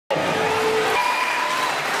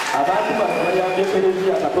abantu bayambye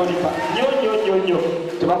Eklezia Katolika nnyo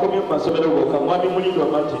tebakomye mu masomero gokka mwami Mulindwa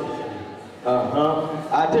Mati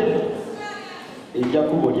ate ejja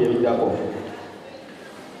kubo lyebiddako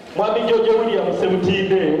mwami George William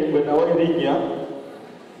Sebutinde gwe nawa erinnya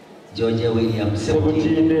George William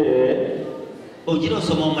Sebutinde ogira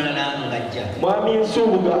osoma omulala ng'ajja mwami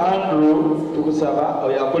Nsubuga Andrew tukusaba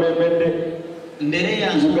oyo akulembedde Ndereya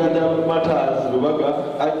Uganda Matters Lubaga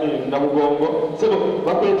Namugongo sebo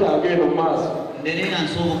bakwetaaga eno mu maaso Ndereya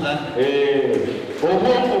Nsubuga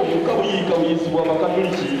obwongo bwokka buyisibwa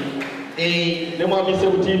Abakatoliki ne mwami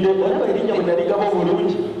Sebutinde olaba erinnya bwe naligaba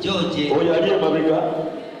obulungi George oyo yali emabega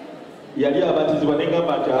yali abatizibwa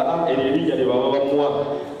negamba nti eryo erinnya lye baba bamuwa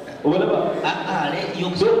obalaba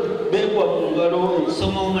begwa mu ngalo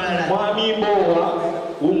mwami Mbowa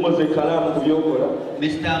wummoze kalaamu ku byokola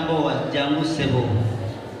Mr. Mbowa jangu sebo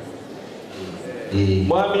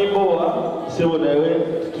mwami Mbowa sebo nawe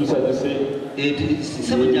tusanyuse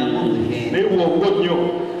sebo jangu naye bwongo nnyo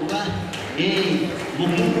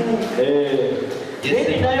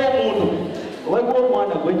naye omuntu waliwo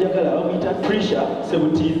omwana gwenjagala bamuyita Trisha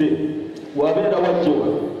Sebutinde wabeera wajjowa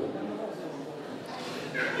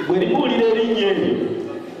bwe limuwulira erinnya eryo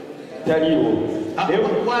taliiwo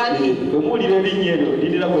bwemuwulira erinnya eryo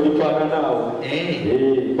lirira bwe lifaananaawo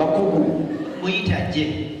bakugu muyitagye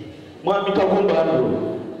mwami Kagumba Andrew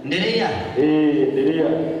Ndereya Ndereya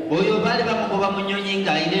oyo baali bamugoba mu nnyonyi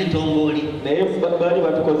ng'alina entongooli naye baali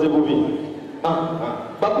batukoze bubi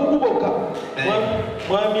bakugu bokka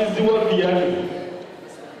mwami Ziwa Vianney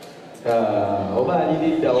oba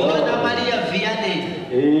aliridda Yohana Maria Vianney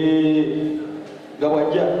nga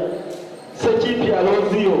bwajja Sekimpi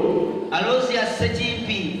Alozia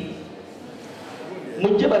Sekimpi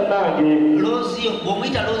mujje bannange Lozio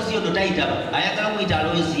bw'omuyita Lozio totayitaba ayagala muyita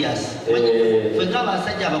Aloysius ffe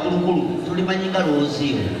ng'abasajja abakulukulu tulimanyi nga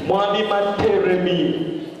Lozio mwami Matte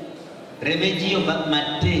Remegio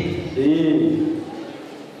Matte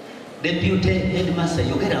Deputy Headmaster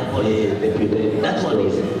Yogera Poli. That one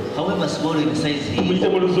is, however small in size, he is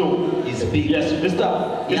big. Yes,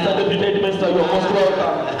 Mr. Deputy Headmaster, you are most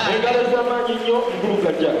welcome.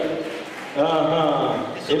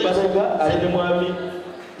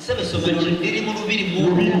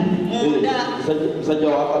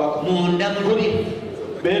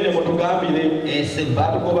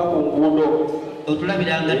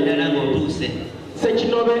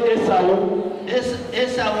 Sekinobe Esawu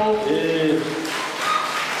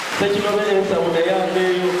Sekinobe Esawu naye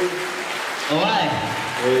abeeyo owaye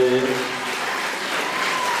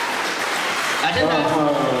ate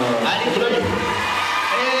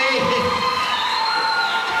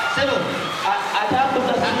sebo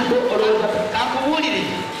atambuza singo olowooza kakubuulire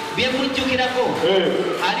byemujjukirako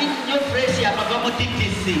ali nnyo fresh akava mu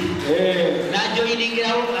TTC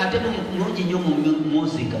n'ajoyiningirawo ate mulungi nnyo mu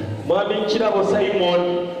musika mwami Kirabo Simon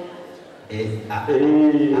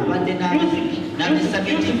abadde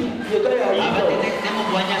n'abisabiti abadde ne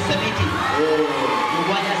Mugwanya Sabiti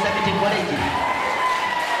Mugwanya Sabiti College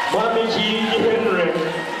mwami Kiyingi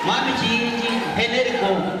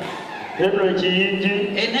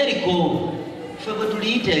Henerico ffe bwe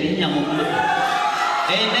tuliyita erinnya mu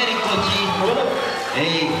Henerico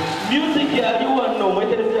music yali wano mu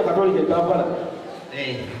Eklezia Katolika e Kampala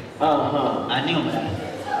ani omulala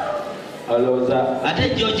alowooza ate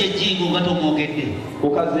George Jingu nga tomwogedde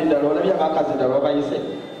kukazindala olabye abakazindala babayise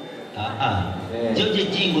George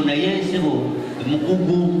Jingu naye sebo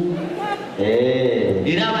mukugu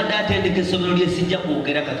era abadde atendeka essomero lye sijja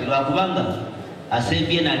kwogera kati lwakubanga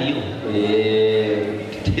asembye nalyo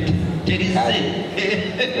terize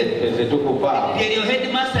eryo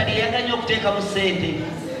headmaster lyeyaganya okuteekamu ssente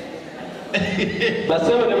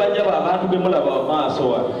basebo ne bajja abantu bemulaba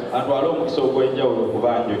amaaso atwale omukisa ogw'enjawulo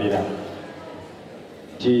okubanjulira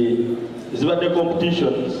nti zibadde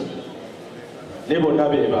competitions ne bonna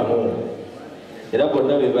be bamu era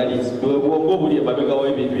bonna be bali bwongo buli emabega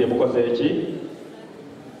w'ebintu byemukoze eki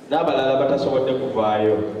n'abalala batasobodde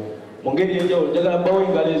kuvaayo mu ngeri enjawulo njagala mbawo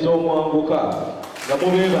engalo ez'omwanguka nga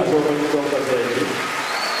mubeebaza omulimu omukoze eki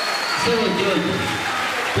sebo George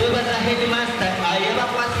twebaza headmaster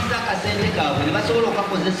yabakwasiza akasente kaabwe ne basobola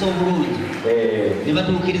okakozesa obulungi ne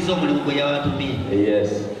batuukiriza omulimu gwe yabatumye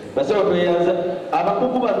basaba tweyanza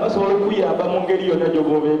abakugu bano basobola okuyamba mu ngeri yonna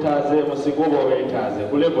gy'oba obeetaazeemu singa oba obeetaaze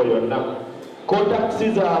ku levo yonna kontakisi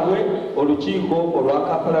zaabwe olukiiko olwa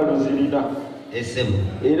Kampala luzirina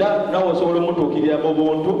era nawe osobola omutuukirira mu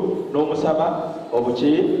buntu n'omusaba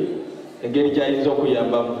obuki engeri gy'ayinza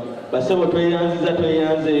okuyambamu basebo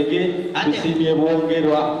tweyanzeege tusiimye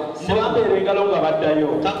bwongerwa nebambeera engalo nga baddayo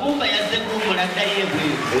Kakumba yazze kuwummula addayo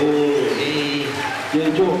ebweru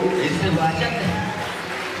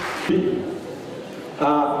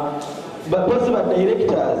bakozi ba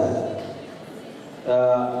directors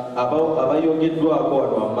abayogeddwako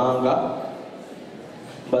wano wammanga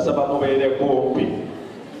basaba mubeere kumpi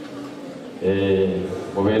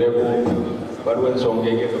waliwo ensonga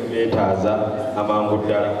egenda okuleetaaza amangu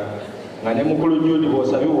ddala nga ne mukulu Jude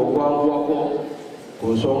bw'osabibwa okwanguwako ku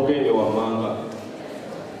nsonga eyo wammanga.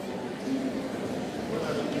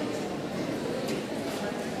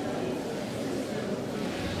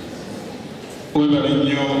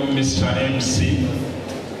 Webalenyo Mr. MC,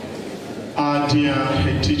 our dear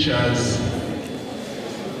head teachers,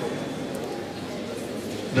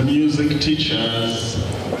 the music teachers,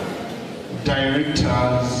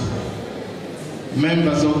 directors,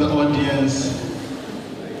 members of the audience,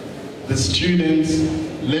 the students,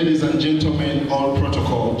 ladies and gentlemen, all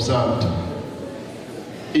protocol observed.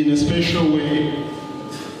 In a special way,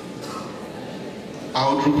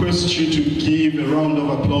 I would request you to give a round of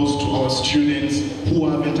applause to our students who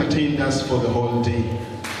have entertained us for the whole day.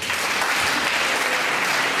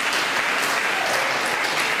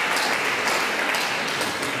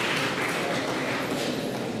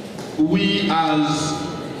 We as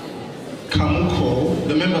Kamuko,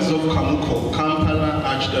 the members of Kamuko, Kampala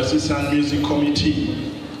Archdiocesan Music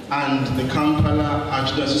Committee and the Kampala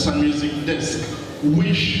Archdiocesan Music Desk,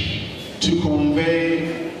 wish to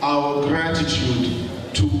convey our gratitude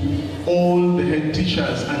to all the head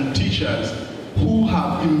teachers and teachers who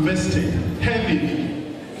have invested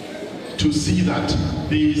heavily to see that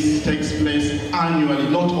this takes place annually,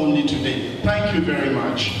 not only today. Thank you very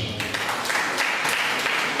much.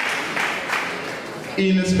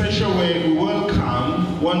 In a special way, we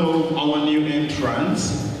welcome one of our new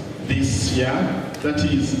entrants this year, that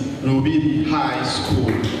is Rubiri High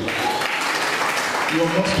School. You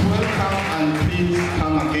are most welcome and please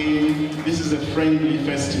come again. This is a friendly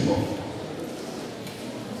festival.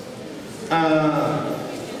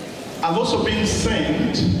 I've also been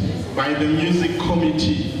sent by the music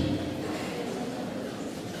committee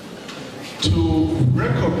to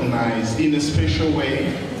recognize in a special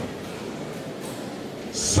way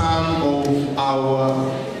some of our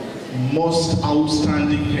most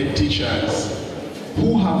outstanding head teachers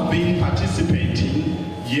who have been participating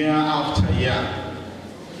year after year.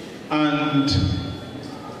 And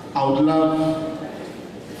I would love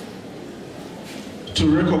to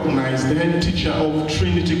recognize the head teacher of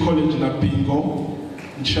Trinity College Napingo,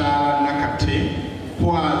 Ncha Nakate,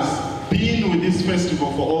 who has been with this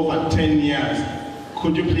festival for over 10 years.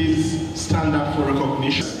 Could you please stand up for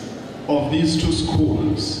recognition of these two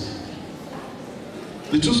schools?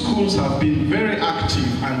 The two schools have been very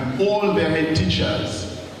active and all their head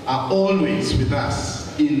teachers are always with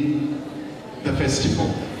us in the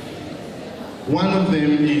festival. One of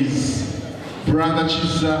them is Brother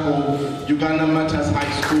Chiza of Uganda Matters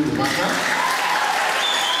High School, Maka.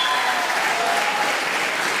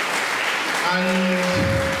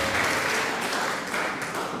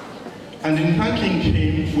 And in thanking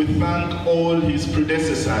him, we thank all his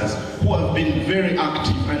predecessors who have been very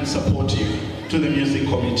active and supportive to the music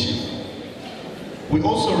committee. We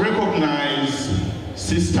also recognize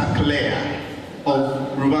Sister Claire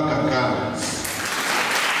of Rubaka Girls.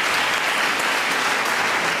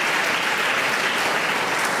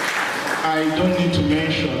 I don't need to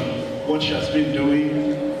mention what she has been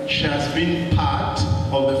doing. She has been part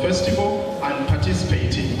of the festival and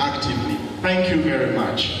participating actively. Thank you very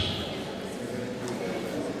much.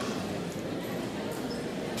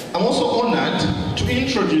 I'm also honored to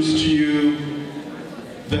introduce to you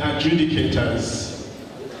the adjudicators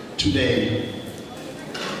today.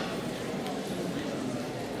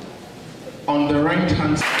 On the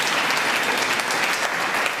right-hand side,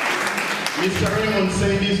 Mr. Raymond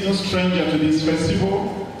Sandy is no stranger to this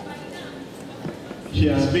festival. He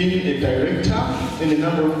has been a director in a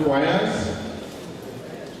number of choirs.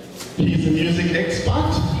 He's a music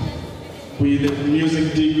expert with a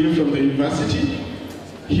music degree from the university.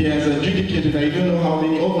 He has adjudicated, I don't know how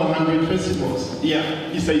many, over 100 festivals. Yeah,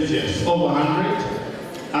 he says yes, over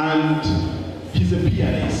 100. And he's a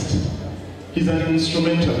pianist. He's an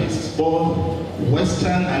instrumentalist, both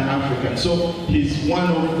Western and African. So he's one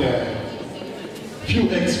of the few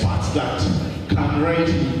experts that can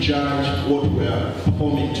rightly judge what we are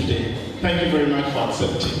performing today. Thank you very much for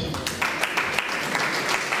accepting.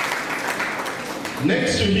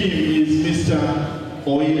 Next to him is Mr.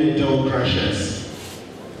 Oile Del Gracious.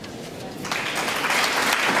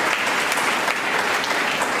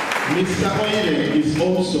 Mr. Oile is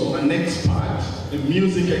also an expert, a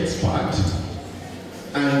music expert,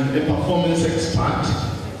 and a performance expert.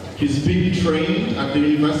 He's been trained at the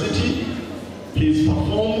university. He He's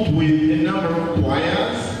performed with a number of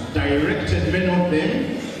choirs, directed many of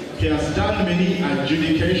them. He has done many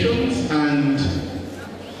adjudications, and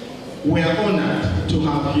we are honored to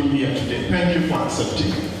have him here today. Thank you for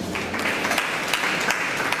accepting.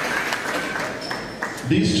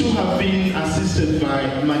 These two have been assisted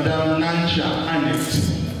by Madame Nancha Annette.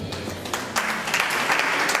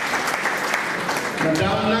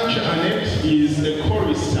 Madame Nancha Annette is a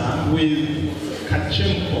chorister with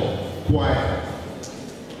Kachemko Choir,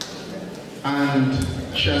 and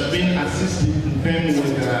she has been assisting them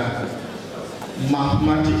with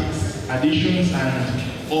mathematics, additions,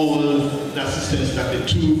 and all the assistance that the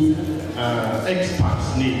two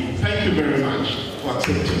experts need. Thank you very much for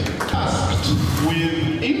accepting. Tasked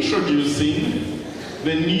with introducing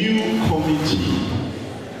the new committee,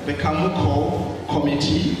 the Kamuko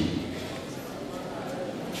Committee.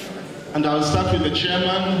 And I'll start with the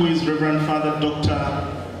chairman, who is Reverend Father Dr.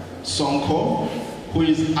 Sonko, who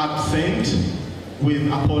is absent with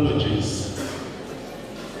apologies.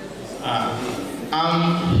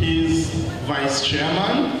 I'm his vice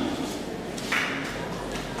chairman.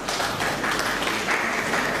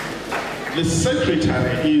 The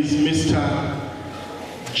secretary is Mr.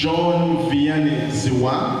 John Vianney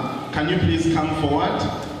Ziwa. Can you please come forward?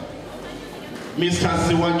 Mr.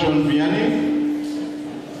 Ziwa John Vianney.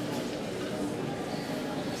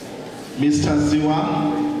 Mr.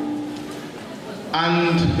 Ziwa.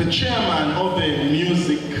 And the chairman of the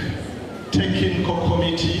Music Technical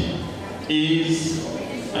Committee is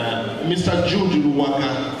Mr. Jude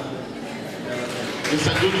Luwaga.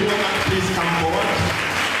 Mr. Jude Luwaga, please come forward.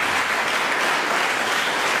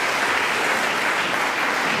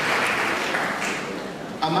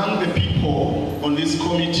 Among the people on this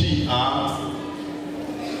committee are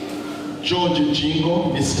George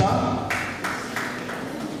Jingo, Mr.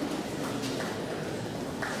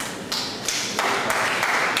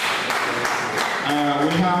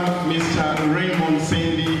 We have Mr. Raymond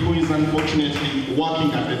Sandy, who is unfortunately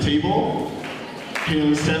working at the table.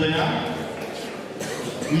 He'll stay there.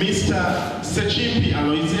 Mr. Sechimpi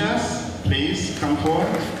Aloysius, please come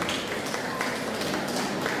forward.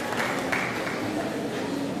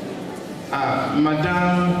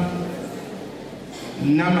 Madame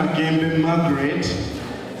Namagembe Margaret,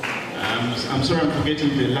 I'm sorry I'm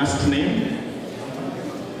forgetting the last name.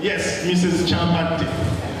 Yes, Mrs. Chambati.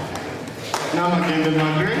 Namagembe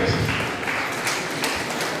Margaret.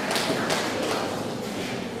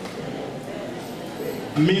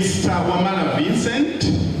 Mr. Wamala Vincent.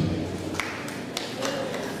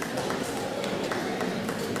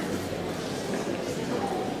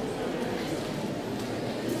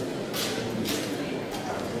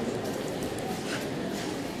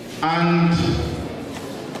 And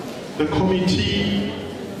the committee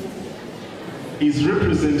is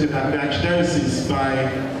represented at the Archdiocese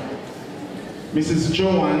by Mrs.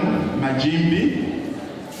 Joanne Majimbi.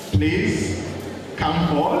 Please come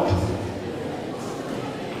forward.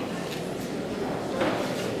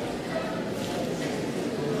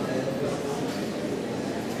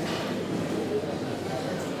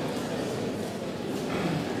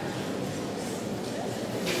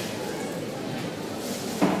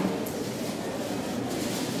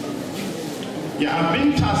 Yeah, I've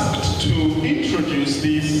been tasked to introduce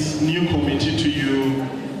this new committee to you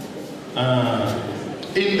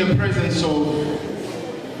in the presence of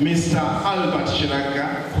Mr. Albert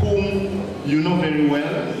Chiraga, whom you know very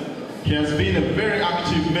well. He has been a very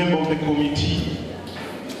active member of the committee,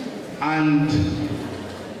 and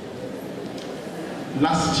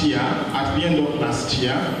last year, at the end of last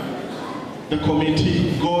year, the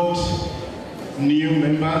committee got new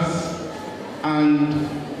members, and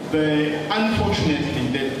unfortunately,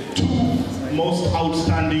 the two most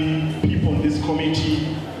outstanding people in this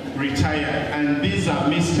committee retired, and these are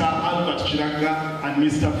Mr. Albert Chiraga and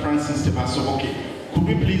Mr. Francis Tebasoboke. Could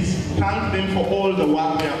we please thank them for all the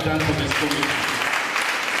work they have done for this committee?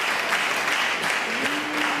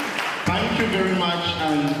 Thank you very much,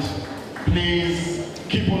 and please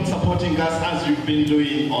keep on supporting us as you've been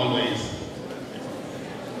doing always.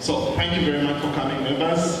 So, thank you very much for coming,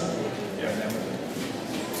 members.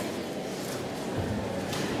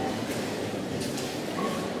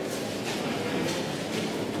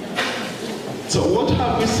 So what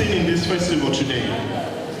have we seen in this festival today?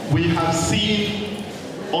 We have seen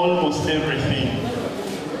almost everything,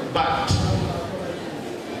 but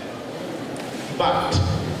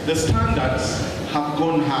the standards have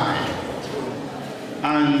gone high,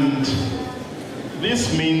 and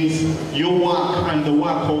this means your work and the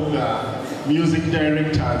work of the music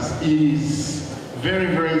directors is very,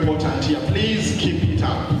 very important here. Please keep it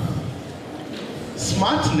up.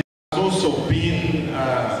 Smart also been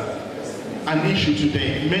an issue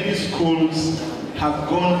today. Many schools have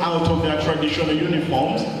gone out of their traditional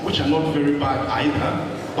uniforms, which are not very bad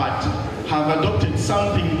either, but have adopted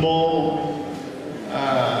something more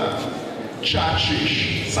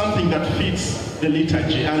churchish, something that fits the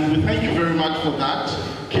liturgy, and we thank you very much for that.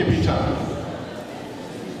 Keep it up.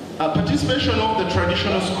 Participation of the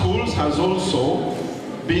traditional schools has also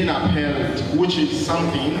been upheld, which is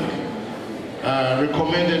something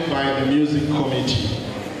recommended by the music committee.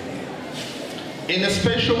 In a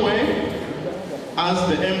special way, as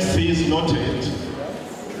the MCs noted,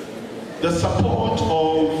 the support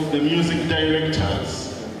of the music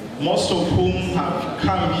directors, most of whom have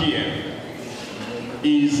come here,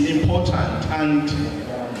 is important, and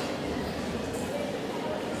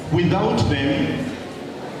without them,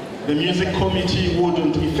 the music committee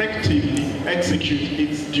wouldn't effectively execute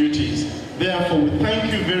its duties. Therefore, we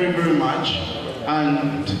thank you very, very much,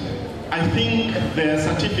 and I think there are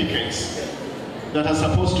certificates that are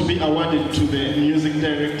supposed to be awarded to the music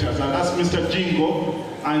directors. I'll ask Mr. Jingo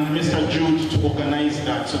and Mr. Jude to organize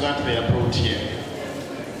that so that they are brought here.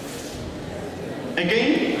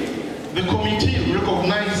 Again, the committee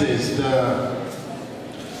recognizes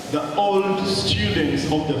the old students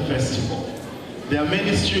of the festival. There are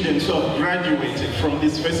many students who have graduated from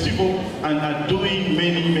this festival and are doing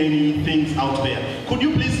many, many things out there. Could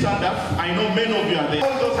you please stand up? I know many of you are there.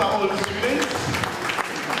 All those are old students.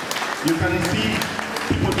 You can see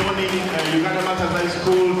people donating Uganda Matters High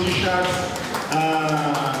School t-shirts,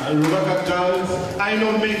 Rubaga girls. I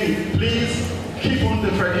know many. Please keep on the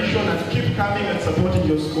tradition and keep coming and supporting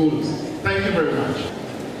your schools. Thank you very much.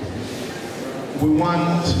 We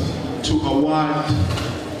want to award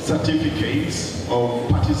certificates of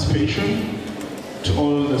participation to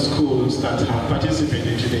all the schools that have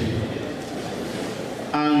participated today.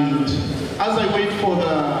 And as I wait for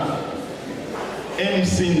the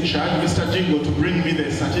MC in charge, Mr. Jingo, to bring me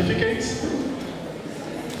the certificates,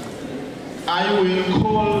 I will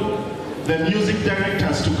call the music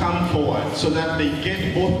directors to come forward so that they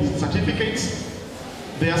get both the certificates,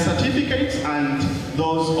 their certificates and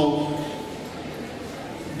those of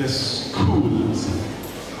the schools.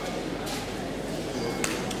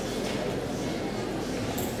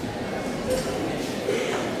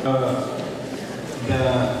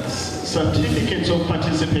 The certificates of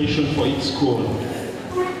participation for each school.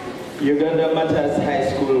 Uganda Matters High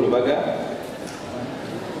School, Rubaga.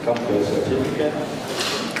 Come for your certificate.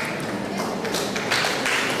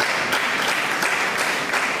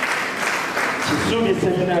 Chisumi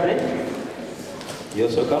Seminary. You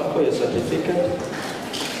also come for your certificate.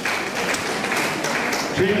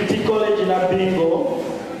 Trinity College in Abingo.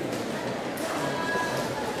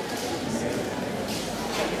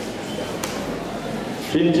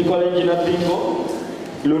 Trinity College in Abingo.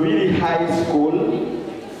 Lubiri High School.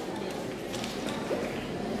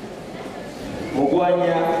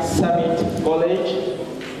 Mugwanya Summit College.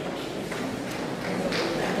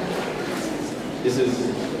 This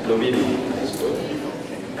is Lubiri High School.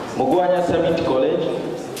 Mugwanya Summit College.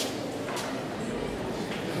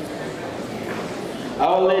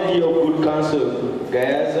 Our Lady of Good Counsel,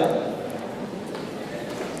 Gayaza.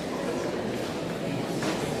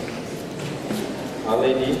 Our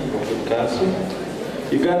Lady of Good Counsel.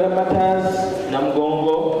 Uganda Matters,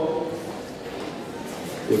 Namgongo.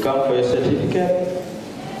 You come for your certificate.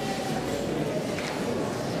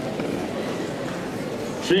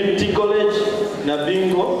 Trinity College,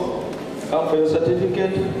 Nabingo. Come for your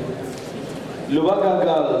certificate. Lubaga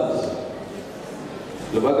Girls.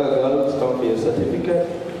 Lubaga Girls, come for your certificate.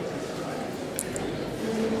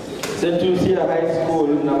 St. Lucia High School,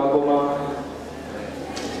 Namagoma.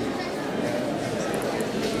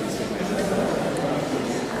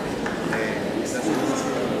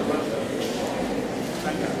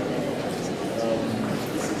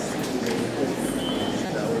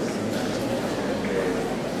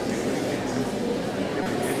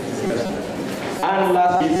 And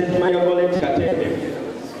last is St. Maria College, Katende.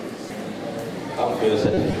 Come for your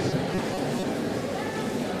certificate.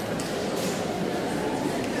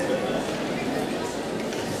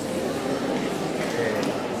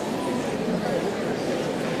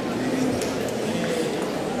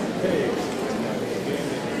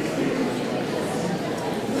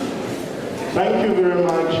 Thank you very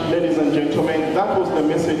much, ladies and gentlemen. That was the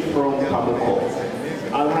message from Kabuko.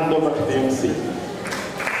 I'll hand over to the MC.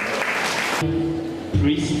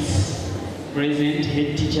 Priests, present,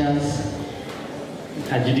 head teachers,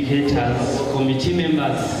 adjudicators, committee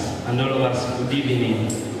members, and all of us, good evening.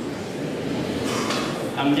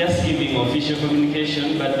 I'm just giving official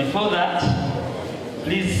communication, but before that,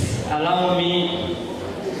 please allow me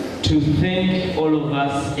to to thank all of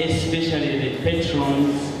us, especially the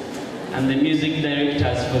patrons and the music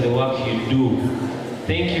directors for the work you do.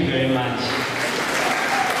 Thank you very much.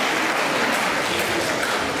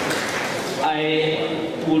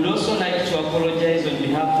 I would also like to apologize on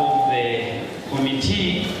behalf of the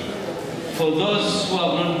committee for those who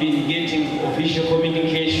have not been getting official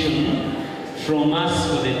communication from us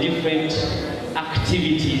for the different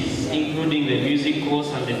activities, including the music course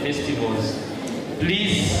and the festivals.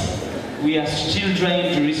 Please, we are still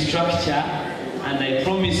trying to restructure, and I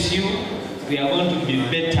promise you we are going to be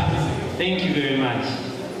better. Thank you very much.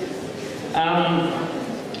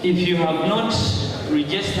 If you have not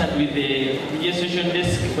registered with the registration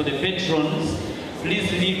desk for the patrons,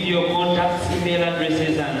 please leave your contacts, email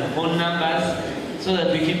addresses and phone numbers so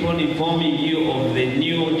that we keep on informing you of the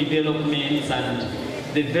new developments and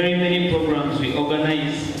the very many programs we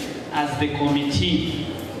organize as the committee.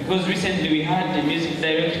 Because recently we had the music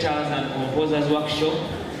directors and composers workshop,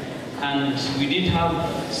 and we didn't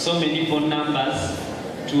have so many phone numbers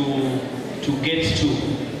to get to.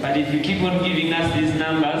 But if you keep on giving us these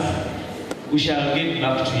numbers, we shall get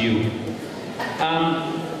back to you.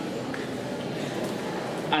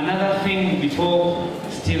 Another thing before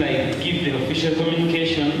still I give the official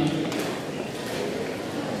communication,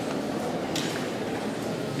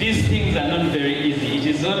 these things are not very easy.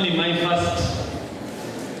 It is only my first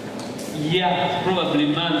year,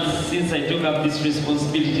 probably months, since I took up this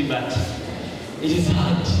responsibility, but it is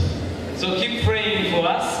hard. So keep praying for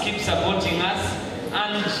us, keep supporting us,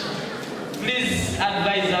 and please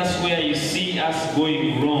advise us where you see us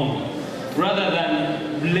going wrong, rather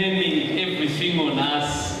than blaming everything on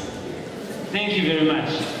us. Thank you very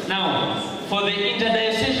much. Now, for the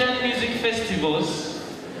interdiocesan music festivals,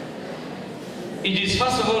 it is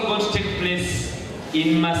first of all going to take place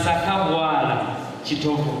in Masaka,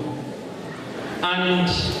 Chitovo. And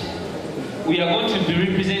we are going to be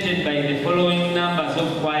represented by the following numbers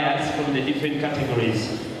of choirs from the different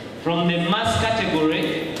categories. From the mass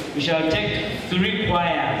category, we shall take 3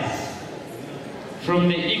 choirs. From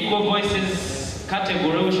the equal voices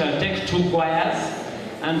category, we shall take 2 choirs.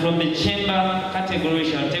 And from the chamber category, we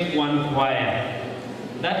shall take 1 choir.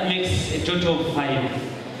 That makes a total of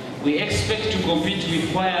 5. We expect to compete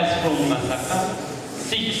with choirs from Masaka,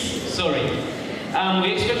 6, sorry.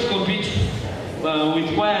 We expect to compete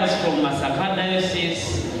with choirs from Masaka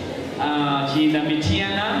Diocese,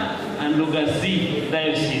 Chindamitiana, and Lugazi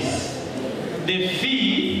Diocese. The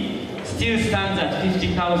fee still stands at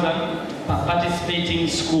 50,000 per participating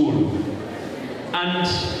school. And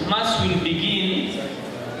Mass will begin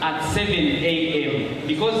at 7 a.m.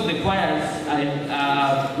 because the choirs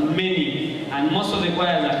are many, and most of the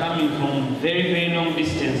choirs are coming from very, very long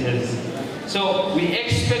distances. So we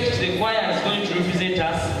expect the choirs going to represent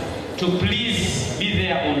us to please be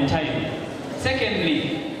there on time.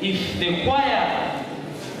 Secondly, if the choir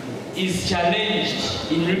is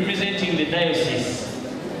challenged in representing the diocese,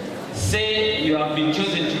 say you have been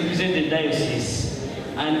chosen to represent the diocese,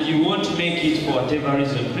 and you won't make it for whatever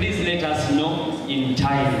reason, please let us know in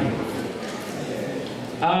time.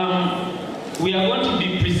 We are going to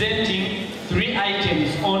be presenting 3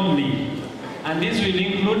 items only, and this will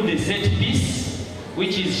include the set piece,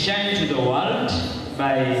 which is Shine to the World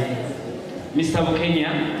by Mr.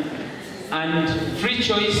 Bukenya, and Free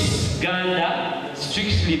Choice Ganda,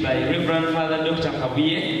 strictly by Reverend Father Dr.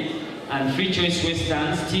 Kabuye, and Free Choice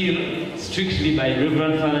Western, still strictly by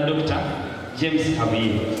Reverend Father Dr. James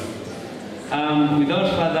Kabuye. Without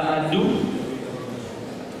further ado,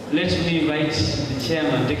 let me invite the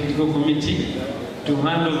Chairman, Technical Committee, to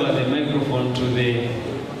hand over the microphone to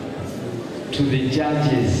the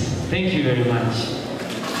judges. Thank you very much.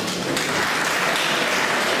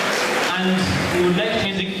 And we would like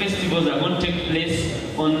music festivals are going to take place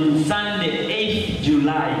on Sunday, 8th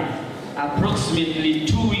July, approximately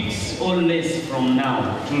 2 weeks or less from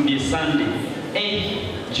now. It will be Sunday,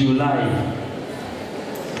 8th July.